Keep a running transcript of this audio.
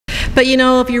But you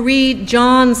know, if you read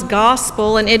John's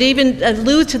gospel, and it even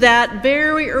alludes to that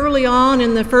very early on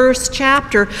in the first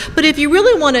chapter, but if you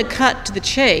really want to cut to the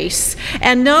chase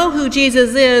and know who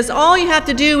Jesus is, all you have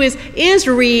to do is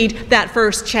read that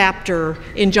first chapter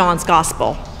in John's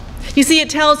gospel. You see,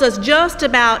 it tells us just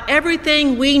about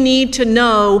everything we need to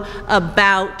know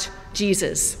about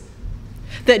Jesus.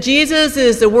 That Jesus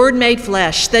is the Word made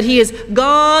flesh, that he is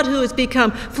God who has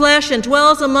become flesh and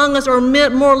dwells among us, or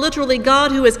more literally,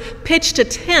 God who has pitched a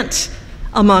tent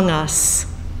among us.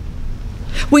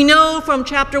 We know from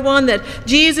chapter 1 that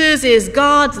Jesus is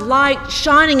God's light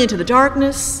shining into the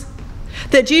darkness,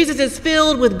 that Jesus is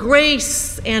filled with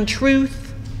grace and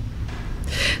truth,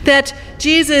 that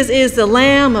Jesus is the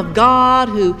Lamb of God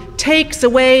who takes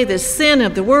away the sin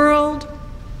of the world,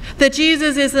 that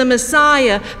Jesus is the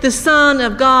Messiah, the Son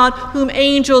of God, whom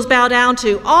angels bow down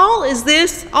to. All of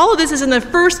this is in the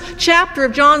first chapter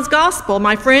of John's Gospel,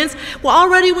 my friends. Well,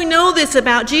 already we know this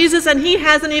about Jesus, and he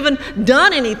hasn't even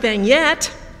done anything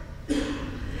yet.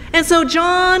 And so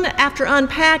John, after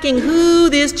unpacking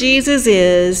who this Jesus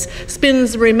is,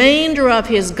 spends the remainder of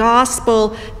his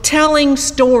Gospel telling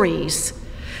stories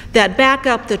that back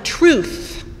up the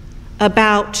truth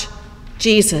about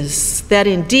Jesus, that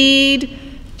indeed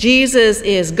Jesus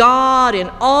is God in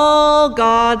all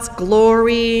God's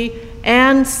glory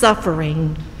and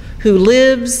suffering, who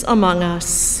lives among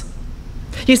us.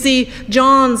 You see,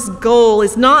 John's goal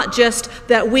is not just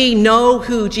that we know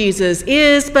who Jesus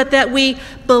is, but that we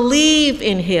believe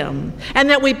in him and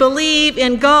that we believe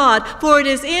in God. For it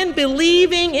is in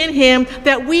believing in him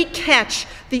that we catch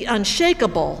the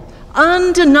unshakable,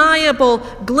 undeniable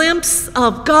glimpse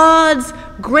of God's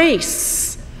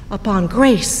grace upon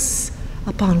grace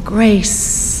upon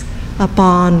grace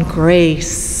upon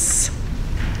grace.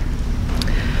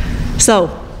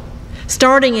 So,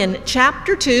 starting in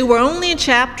chapter 2, we're only in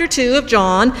chapter 2 of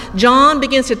John, John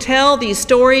begins to tell these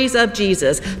stories of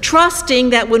Jesus, trusting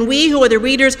that when we who are the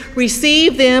readers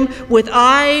receive them with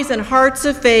eyes and hearts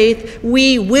of faith,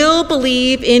 we will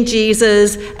believe in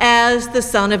Jesus as the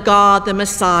Son of God, the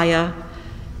Messiah.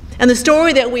 And the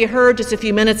story that we heard just a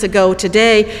few minutes ago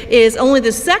today is only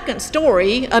the second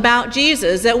story about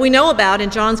Jesus that we know about in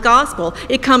John's Gospel.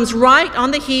 It comes right on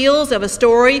the heels of a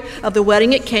story of the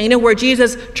wedding at Cana, where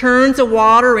Jesus turns the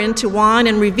water into wine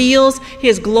and reveals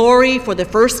his glory for the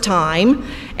first time.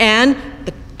 And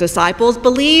the disciples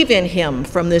believe in him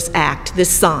from this act, this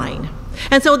sign.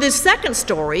 And so this second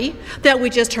story that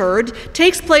we just heard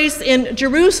takes place in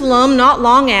Jerusalem not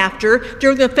long after,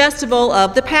 during the festival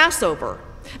of the Passover.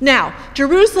 Now,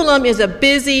 Jerusalem is a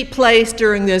busy place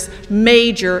during this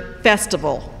major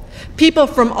festival. People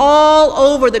from all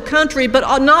over the country,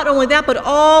 but not only that, but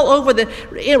all over the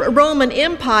Roman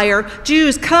Empire,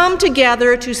 Jews come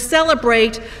together to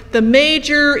celebrate the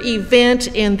major event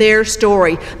in their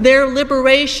story, their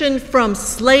liberation from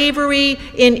slavery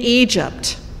in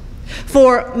Egypt.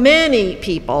 For many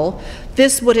people,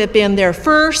 this would have been their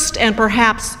first and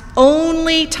perhaps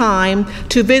only time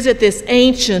to visit this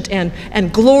ancient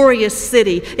and glorious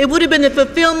city. It would have been the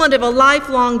fulfillment of a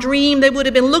lifelong dream. They would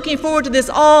have been looking forward to this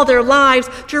all their lives.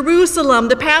 Jerusalem,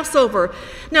 the Passover.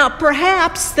 Now,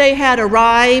 perhaps they had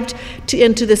arrived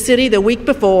into the city the week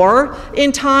before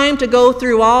in time to go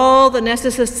through all the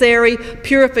necessary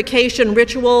purification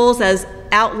rituals as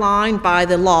outlined by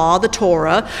the law, the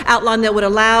Torah, outline that would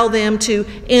allow them to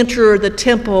enter the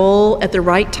temple at the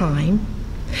right time.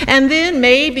 And then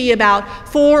maybe about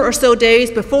 4 or so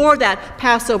days before that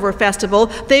Passover festival,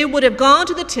 they would have gone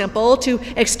to the temple to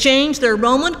exchange their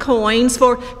Roman coins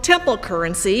for temple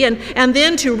currency, and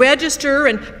then to register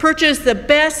and purchase the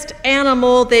best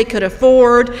animal they could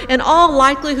afford. In all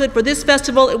likelihood for this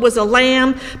festival, it was a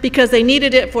lamb, because they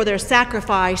needed it for their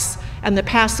sacrifice and the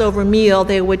Passover meal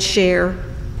they would share.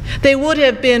 They would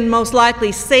have been most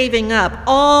likely saving up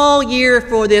all year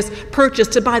for this purchase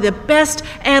to buy the best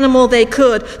animal they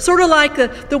could, sort of like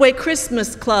the way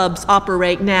Christmas clubs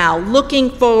operate now,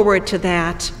 looking forward to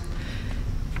that.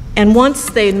 And once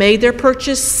they made their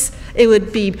purchase, it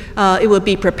would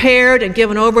be prepared and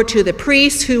given over to the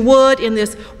priest, who would, in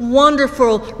this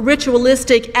wonderful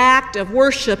ritualistic act of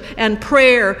worship and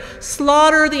prayer,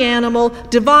 slaughter the animal,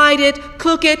 divide it,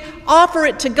 cook it, offer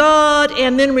it to God,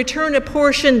 and then return a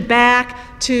portion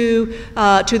back to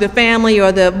the family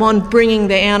or the one bringing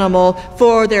the animal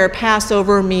for their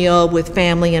Passover meal with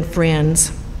family and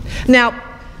friends. Now,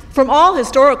 from all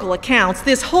historical accounts,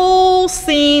 this whole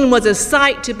scene was a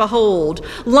sight to behold.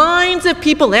 Lines of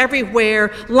people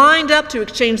everywhere lined up to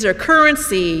exchange their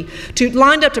currency,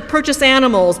 lined up to purchase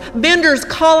animals, vendors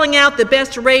calling out the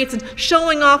best rates and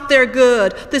showing off their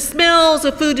good, the smells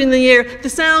of food in the air, the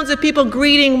sounds of people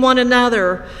greeting one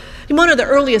another. One of the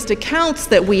earliest accounts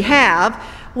that we have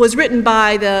was written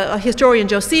by the historian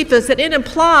Josephus, and it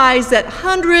implies that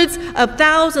hundreds of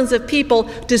thousands of people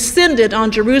descended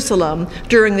on Jerusalem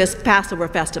during this Passover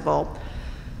festival.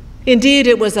 Indeed,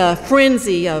 it was a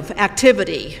frenzy of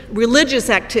activity, religious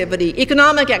activity,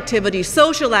 economic activity,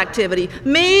 social activity,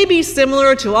 maybe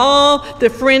similar to all the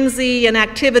frenzy and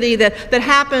activity that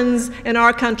happens in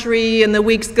our country in the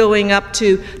weeks going up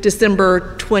to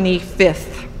December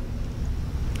 25th.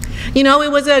 You know,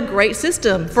 it was a great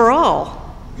system for all.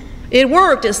 It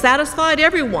worked. It satisfied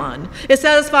everyone. It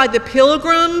satisfied the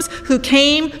pilgrims who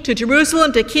came to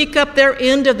Jerusalem to keep up their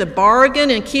end of the bargain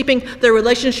and keeping their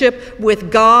relationship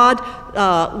with God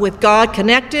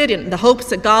connected in the hopes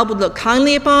that God would look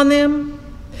kindly upon them.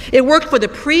 It worked for the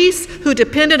priests who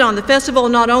depended on the festival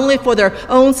not only for their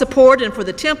own support and for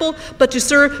the temple, but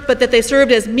that they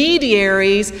served as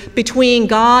mediaries between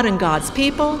God and God's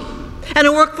people. And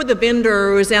it worked for the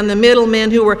vendors and the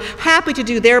middlemen who were happy to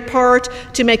do their part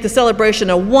to make the celebration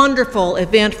a wonderful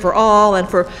event for all, and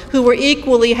for who were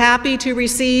equally happy to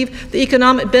receive the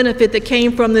economic benefit that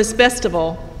came from this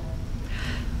festival.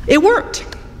 It worked.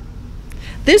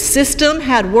 This system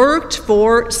had worked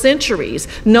for centuries.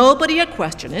 Nobody had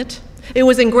questioned it. It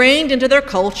was ingrained into their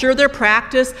culture, their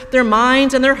practice, their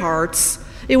minds, and their hearts.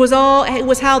 It was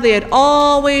how they had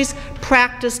always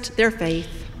practiced their faith.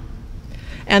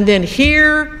 And then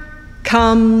here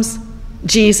comes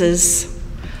Jesus,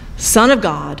 Son of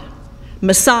God,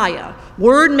 Messiah,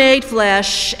 Word made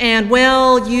flesh, and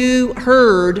well, you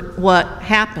heard what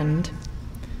happened.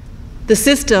 The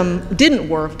system didn't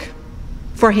work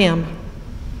for him.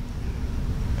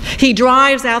 He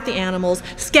drives out the animals,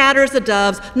 scatters the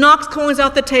doves, knocks coins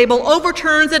off the table,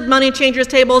 overturns the money changers'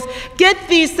 tables. Get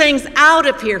these things out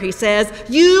of here, he says.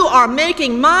 You are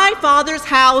making my Father's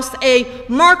house a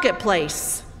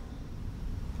marketplace.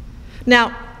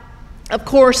 Now, of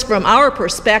course, from our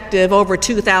perspective, over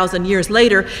 2,000 years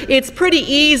later, it's pretty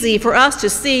easy for us to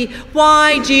see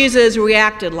why Jesus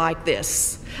reacted like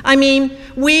this. I mean,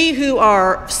 we who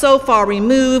are so far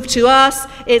removed, to us,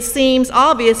 it seems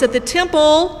obvious that the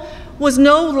temple was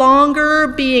no longer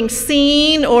being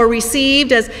seen or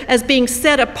received as being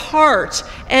set apart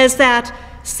as that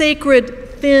sacred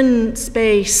thin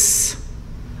space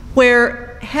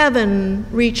where heaven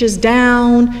reaches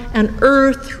down and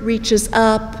earth reaches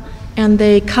up and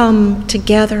they come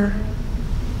together.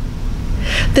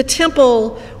 The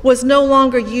temple was no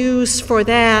longer used for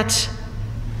that.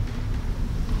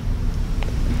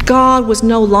 God was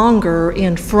no longer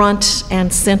in front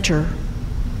and center.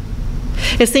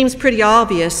 It seems pretty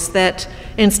obvious that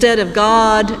instead of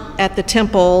God at the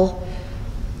temple,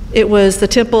 the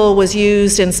temple was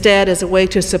used instead as a way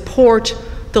to support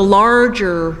the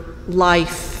larger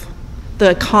life, the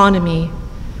economy,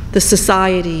 the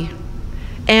society,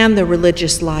 and the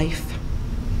religious life.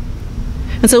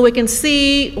 And so we can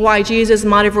see why Jesus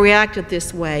might have reacted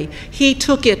this way. He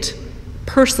took it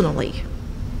personally.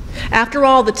 After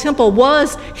all, the temple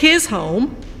was his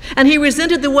home, and he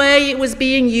resented the way it was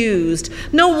being used.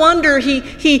 No wonder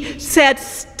he said,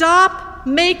 "Stop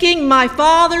making my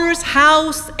Father's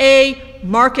house a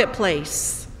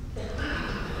marketplace."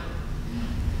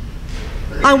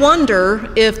 I wonder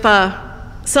if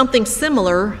something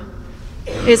similar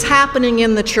is happening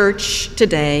in the church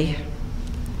today.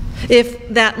 If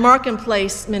that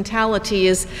marketplace mentality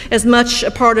is as much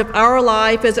a part of our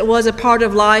life as it was a part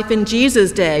of life in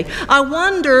Jesus' day. I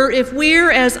wonder if we're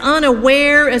as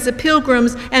unaware as the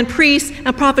pilgrims and priests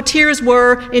and profiteers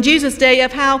were in Jesus' day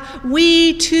of how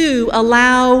we too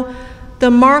allow the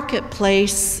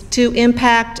marketplace to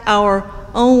impact our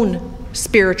own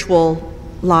spiritual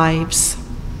lives.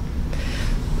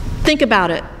 Think about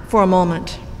it for a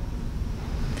moment.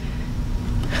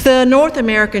 The North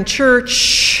American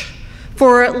church,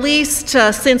 for at least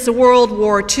since World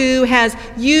War II, has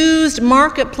used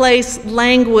marketplace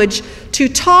language to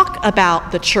talk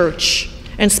about the church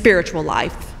and spiritual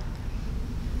life.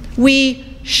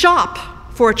 We shop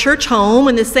for a church home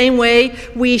in the same way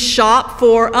we shop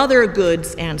for other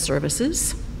goods and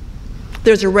services.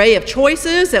 There's an array of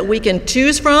choices that we can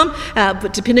choose from,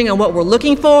 but depending on what we're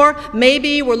looking for.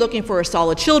 Maybe we're looking for a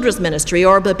solid children's ministry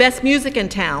or the best music in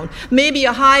town. Maybe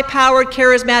a high-powered,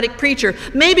 charismatic preacher.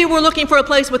 Maybe we're looking for a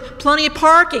place with plenty of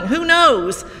parking. Who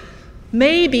knows?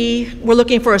 Maybe we're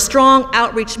looking for a strong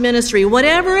outreach ministry.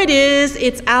 Whatever it is,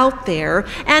 it's out there,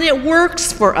 and it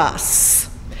works for us.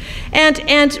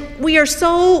 And we are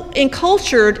so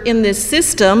encultured in this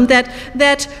system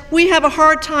that we have a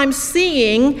hard time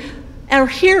seeing or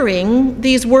hearing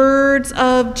these words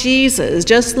of Jesus,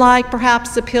 just like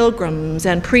perhaps the pilgrims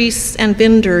and priests and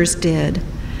vendors did.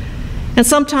 And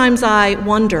sometimes I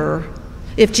wonder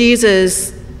if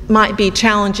Jesus might be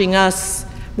challenging us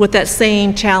with that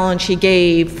same challenge he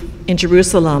gave in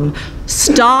Jerusalem.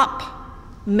 Stop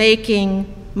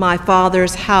making my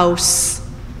Father's house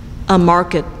a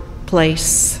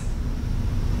marketplace.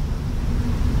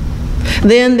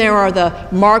 Then there are the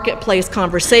marketplace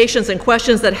conversations and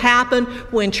questions that happen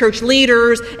when church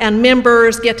leaders and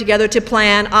members get together to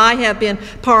plan. I have been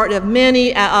part of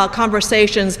many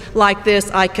conversations like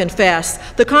this, I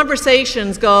confess. The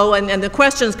conversations go and the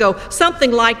questions go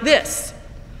something like this.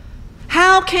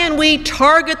 How can we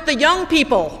target the young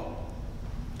people?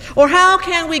 Or how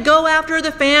can we go after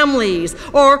the families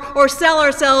or sell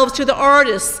ourselves to the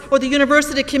artists or the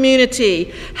university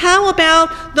community? How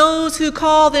about those who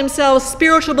call themselves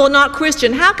spiritual but not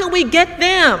Christian? How can we get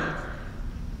them?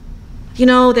 You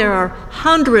know, there are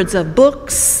hundreds of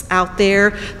books out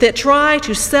there that try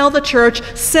to sell the church,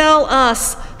 sell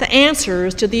us the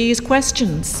answers to these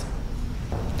questions.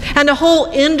 And a whole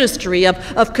industry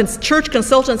of church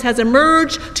consultants has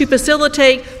emerged to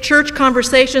facilitate church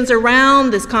conversations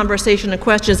around this conversation and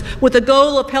questions with the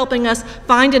goal of helping us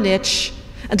find a niche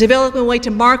and developing a way to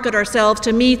market ourselves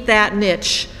to meet that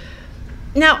niche.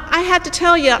 Now, I have to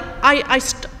tell you,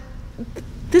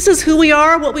 this is who we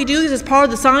are, what we do. This is part of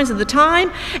the signs of the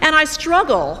time. And I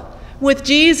struggle with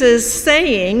Jesus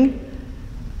saying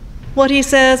what he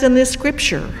says in this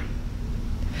scripture.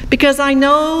 Because I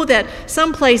know that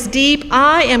someplace deep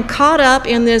I am caught up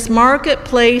in this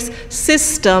marketplace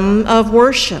system of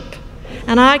worship.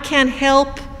 And I can't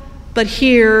help but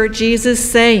hear Jesus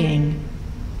saying,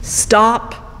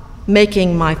 stop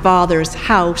making my Father's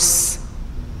house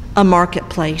a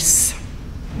marketplace.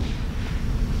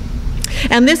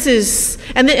 And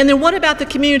then what about the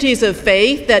communities of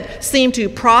faith that seem to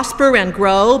prosper and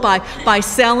grow by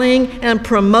selling and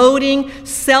promoting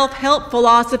self-help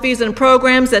philosophies and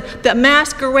programs that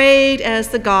masquerade as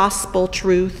the gospel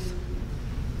truth?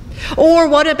 Or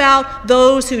what about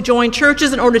those who join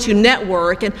churches in order to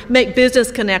network and make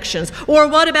business connections? Or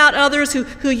what about others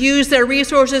who use their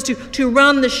resources to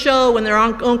run the show in their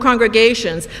own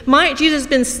congregations? Might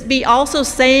Jesus be also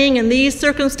saying in these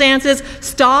circumstances,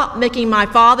 stop making my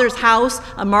Father's house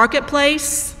a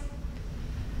marketplace?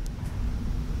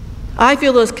 I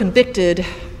feel as convicted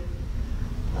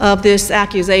of this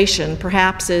accusation,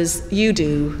 perhaps as you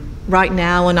do right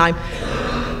now, and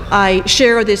I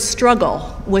share this struggle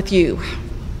with you.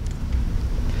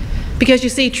 Because you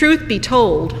see, truth be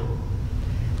told,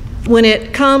 when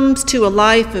it comes to a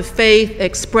life of faith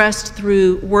expressed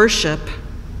through worship,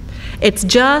 it's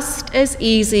just as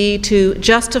easy to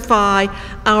justify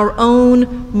our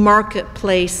own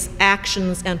marketplace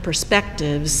actions and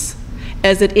perspectives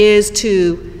as it is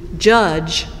to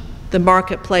judge the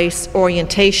marketplace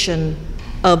orientation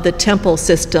of the temple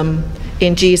system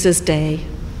in Jesus' day.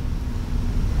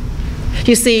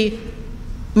 You see,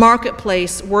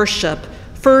 marketplace worship,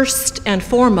 first and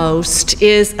foremost,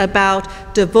 is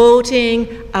about devoting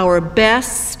our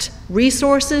best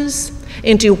resources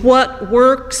into what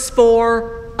works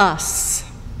for us.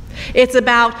 It's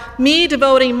about me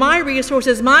devoting my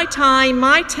resources, my time,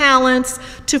 my talents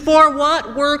for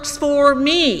what works for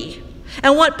me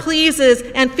and what pleases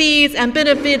and feeds and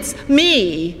benefits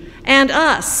me and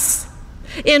us.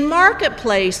 In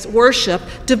marketplace worship,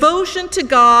 devotion to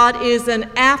God is an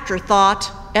afterthought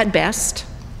at best,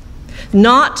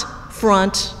 not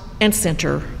front and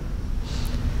center.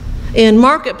 In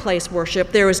marketplace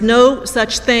worship, there is no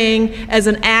such thing as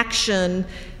an action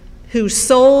whose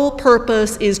sole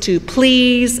purpose is to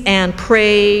please and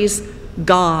praise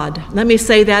God. Let me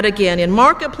say that again. In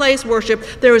marketplace worship,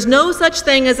 there is no such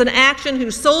thing as an action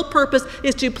whose sole purpose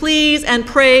is to please and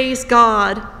praise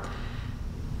God.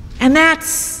 And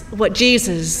that's what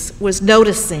Jesus was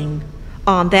noticing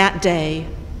on that day.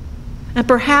 And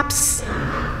perhaps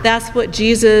that's what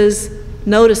Jesus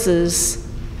notices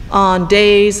on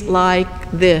days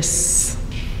like this.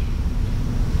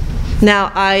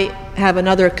 Now, I have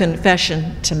another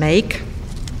confession to make.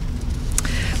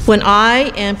 When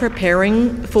I am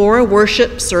preparing for a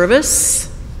worship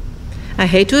service, I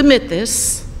hate to admit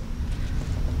this,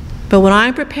 but when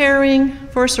I'm preparing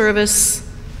for a service,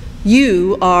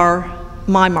 you are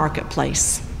my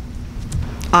marketplace.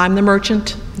 I'm the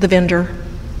merchant, the vendor.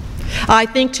 I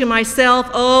think to myself,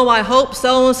 oh, I hope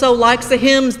so-and-so likes the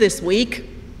hymns this week.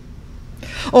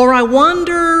 Or I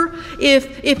wonder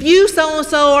if you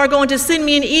so-and-so are going to send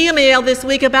me an email this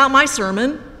week about my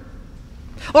sermon.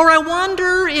 Or I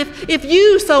wonder if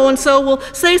you so-and-so will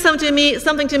say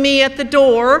something to me at the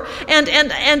door. And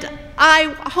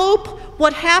I hope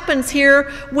what happens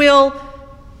here will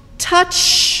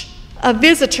touch a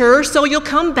visitor so you'll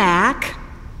come back.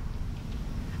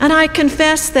 And I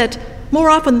confess that more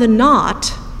often than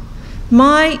not,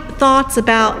 my thoughts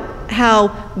about how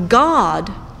God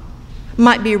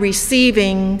might be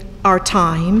receiving our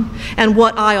time and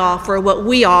what I offer, what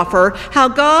we offer, how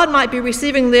God might be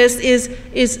receiving this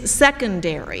is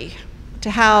secondary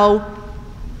to how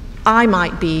I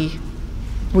might be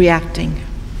reacting.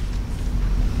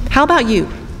 How about you?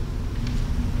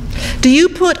 Do you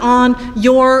put on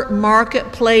your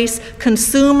marketplace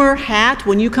consumer hat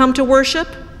when you come to worship?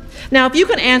 Now, if you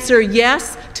can answer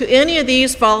yes to any of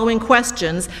these following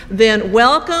questions, then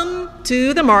welcome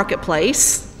to the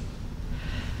marketplace.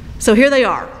 So here they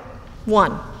are.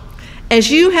 1,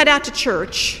 as you head out to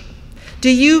church, do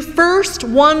you first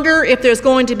wonder if there's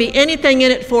going to be anything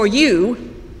in it for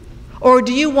you, or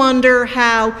do you wonder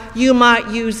how you might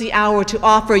use the hour to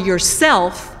offer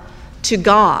yourself to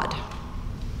God?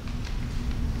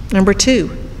 Number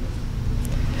 2,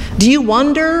 do you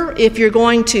wonder if you're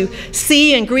going to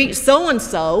see and greet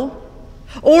so-and-so,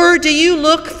 or do you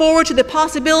look forward to the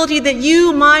possibility that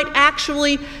you might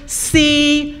actually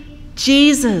see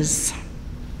Jesus?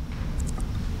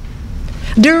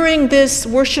 During this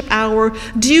worship hour,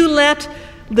 do you let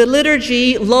the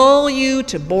liturgy lull you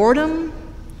to boredom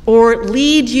or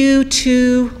lead you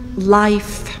to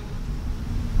life?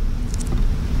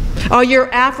 Are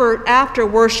your after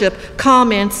worship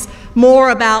comments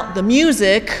more about the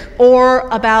music or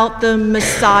about the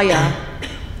Messiah?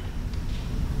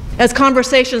 As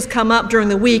conversations come up during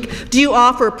the week, do you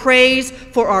offer praise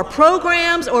for our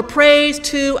programs or praise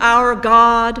to our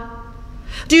God?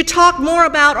 Do you talk more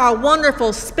about our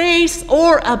wonderful space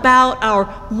or about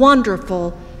our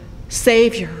wonderful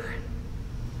Savior?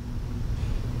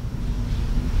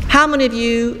 How many of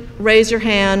you, raise your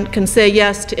hand, can say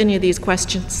yes to any of these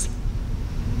questions?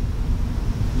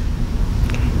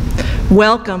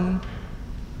 Welcome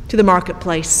to the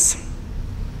marketplace.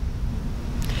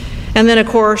 And then, of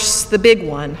course, the big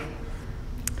one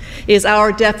is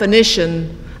our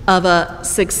definition of a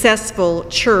successful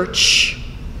church.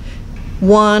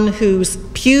 One whose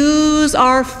pews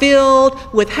are filled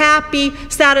with happy,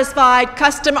 satisfied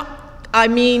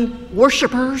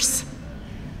worshipers.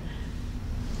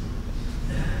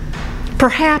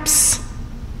 Perhaps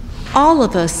all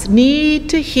of us need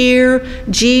to hear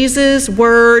Jesus'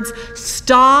 words,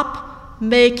 "Stop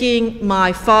making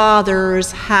my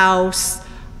Father's house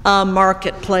a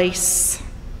marketplace."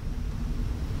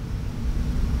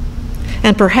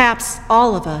 And perhaps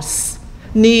all of us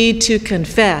need to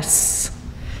confess,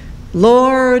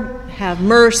 "Lord, have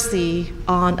mercy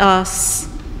on us,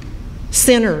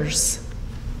 sinners,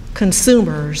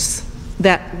 consumers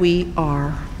that we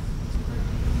are."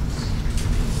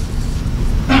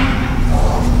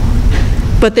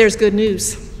 But there's good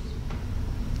news.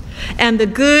 And the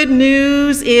good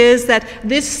news is that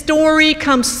this story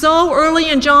comes so early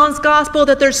in John's gospel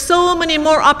that there's so many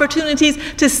more opportunities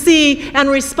to see and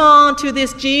respond to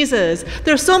this Jesus.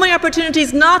 There's so many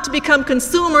opportunities not to become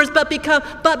consumers, but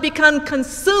become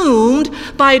consumed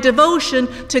by devotion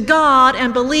to God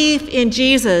and belief in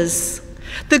Jesus.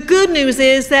 The good news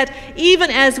is that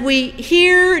even as we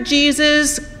hear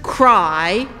Jesus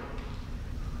cry,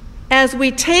 as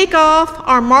we take off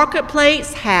our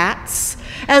marketplace hats,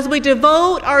 as we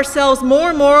devote ourselves more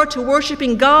and more to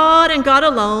worshiping God and God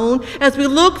alone, as we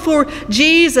look for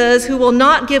Jesus who will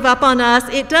not give up on us,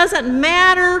 it doesn't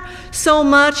matter so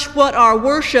much what our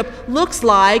worship looks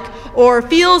like or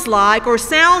feels like or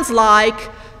sounds like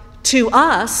to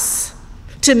us,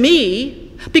 to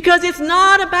me, because it's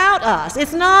not about us.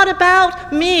 It's not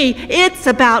about me. It's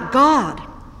about God.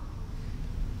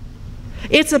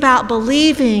 It's about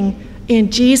believing in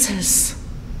Jesus,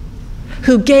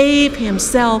 who gave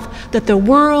himself that the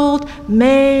world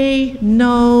may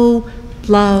know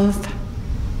love.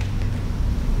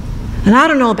 And I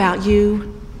don't know about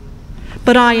you,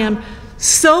 but I am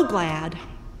so glad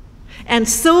and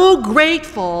so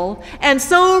grateful and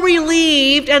so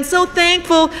relieved and so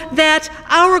thankful that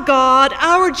our God,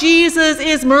 our Jesus,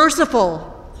 is merciful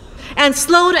and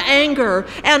slow to anger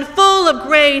and full of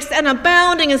grace and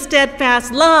abounding in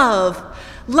steadfast love.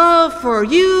 Love for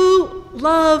you,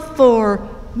 love for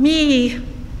me,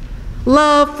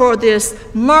 love for this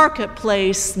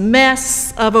marketplace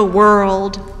mess of a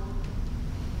world.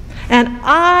 And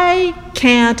I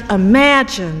can't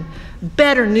imagine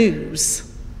better news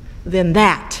than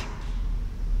that.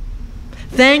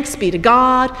 Thanks be to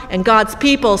God, and God's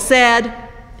people said,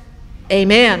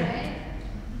 Amen.